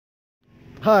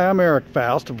Hi, I'm Eric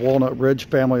Faust of Walnut Ridge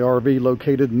Family RV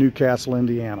located in Newcastle,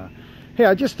 Indiana. Hey,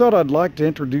 I just thought I'd like to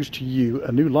introduce to you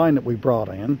a new line that we brought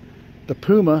in, the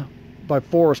Puma by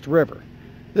Forest River.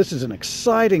 This is an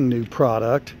exciting new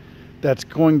product that's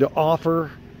going to offer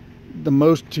the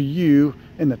most to you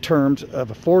in the terms of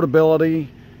affordability,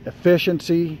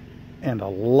 efficiency, and a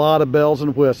lot of bells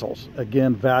and whistles.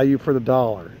 Again, value for the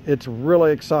dollar. It's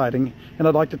really exciting, and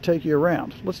I'd like to take you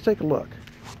around. Let's take a look.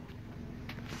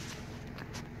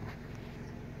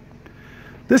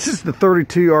 This is the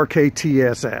 32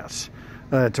 RKTSS.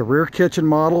 It's a rear kitchen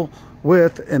model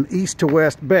with an east to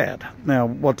west bed. Now,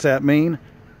 what's that mean?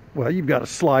 Well, you've got a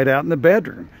slide out in the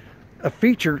bedroom. A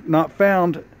feature not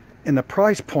found in the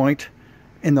price point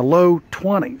in the low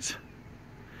 20s.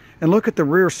 And look at the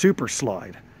rear super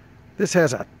slide. This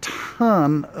has a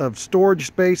ton of storage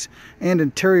space and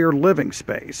interior living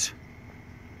space.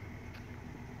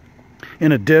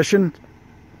 In addition,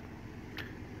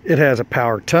 it has a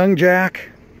power tongue jack,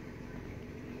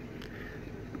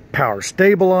 power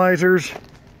stabilizers,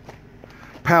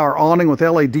 power awning with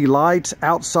LED lights,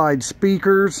 outside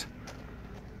speakers,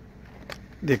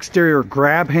 the exterior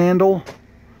grab handle.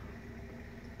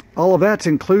 All of that's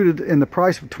included in the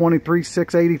price of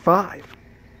 $23,685.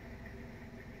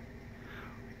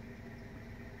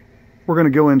 We're going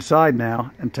to go inside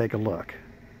now and take a look.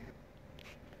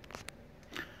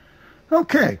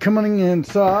 Okay, coming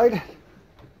inside,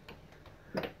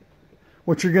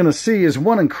 what you're going to see is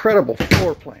one incredible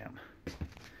floor plan.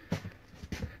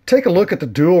 Take a look at the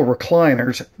dual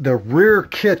recliners, the rear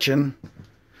kitchen,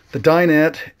 the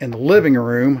dinette, and the living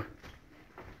room,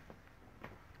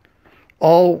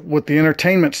 all with the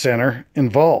entertainment center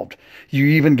involved. You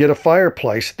even get a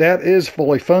fireplace that is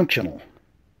fully functional.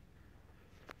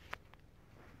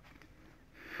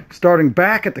 Starting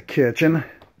back at the kitchen,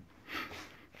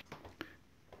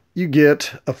 you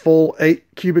get a full 8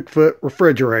 cubic foot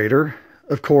refrigerator,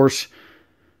 of course,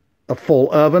 a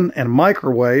full oven and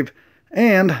microwave,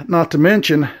 and not to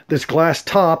mention this glass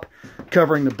top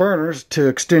covering the burners to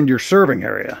extend your serving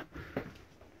area.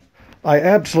 I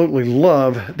absolutely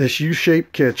love this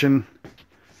U-shaped kitchen,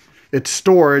 its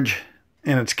storage,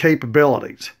 and its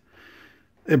capabilities.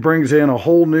 It brings in a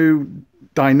whole new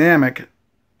dynamic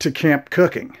to camp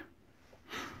cooking.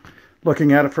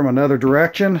 Looking at it from another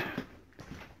direction,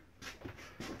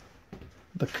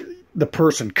 the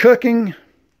person cooking,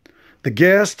 the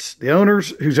guests, the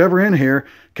owners, who's ever in here,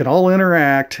 can all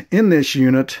interact in this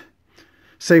unit,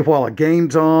 say while a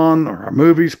game's on or a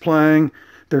movie's playing.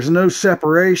 There's no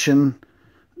separation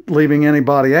leaving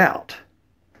anybody out.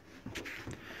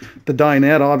 The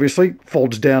dinette obviously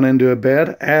folds down into a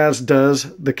bed, as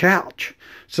does the couch.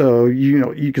 So,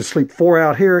 you can sleep 4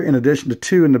 out here in addition to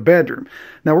 2 in the bedroom.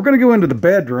 Now, we're going to go into the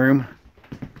bedroom,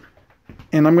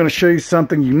 and I'm going to show you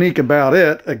something unique about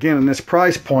it. Again, in this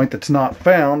price point that's not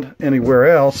found anywhere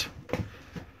else.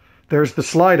 There's the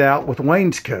slide out with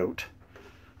wainscot.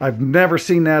 I've never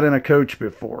seen that in a coach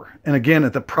before. And again,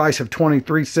 at the price of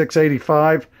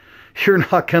 $23,685, you're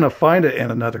not going to find it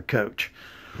in another coach.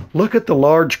 Look at the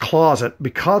large closet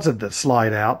because of the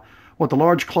slide out, what the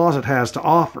large closet has to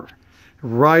offer.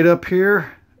 Right up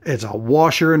here, it's a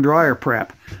washer and dryer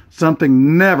prep.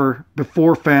 Something never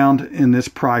before found in this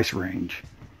price range.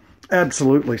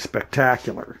 Absolutely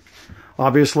spectacular.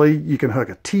 Obviously, you can hook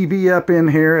a TV up in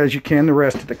here as you can the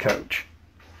rest of the coach.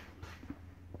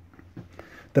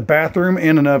 The bathroom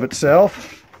in and of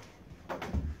itself,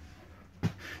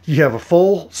 you have a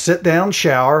full sit-down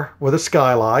shower with a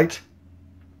skylight.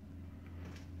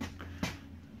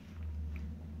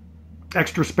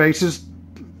 Extra spaces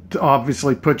to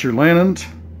obviously put your linens.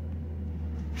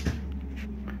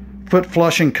 Foot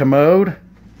flushing commode.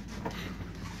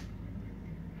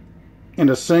 And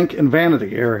a sink and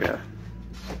vanity area.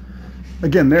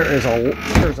 Again, there's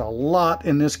a lot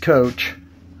in this coach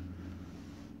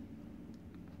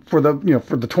for the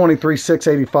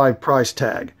 $23,685 price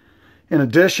tag. In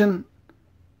addition,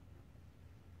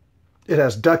 it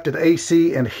has ducted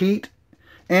AC and heat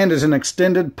and is an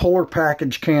extended polar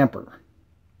package camper.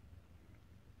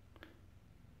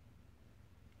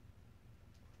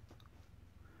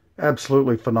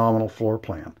 Absolutely phenomenal floor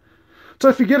plan. So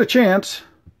if you get a chance,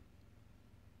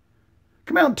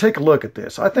 come out and take a look at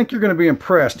this. I think you're going to be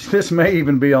impressed. This may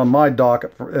even be on my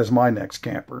docket as my next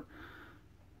camper.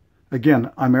 Again,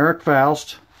 I'm Eric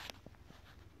Faust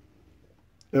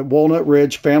at Walnut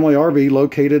Ridge Family RV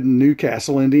located in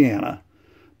Newcastle, Indiana.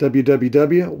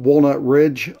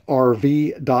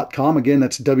 www.walnutridgerv.com. Again,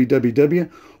 that's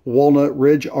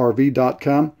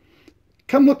www.walnutridgerv.com.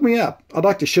 Come look me up. I'd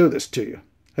like to show this to you.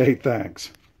 Hey,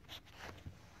 thanks.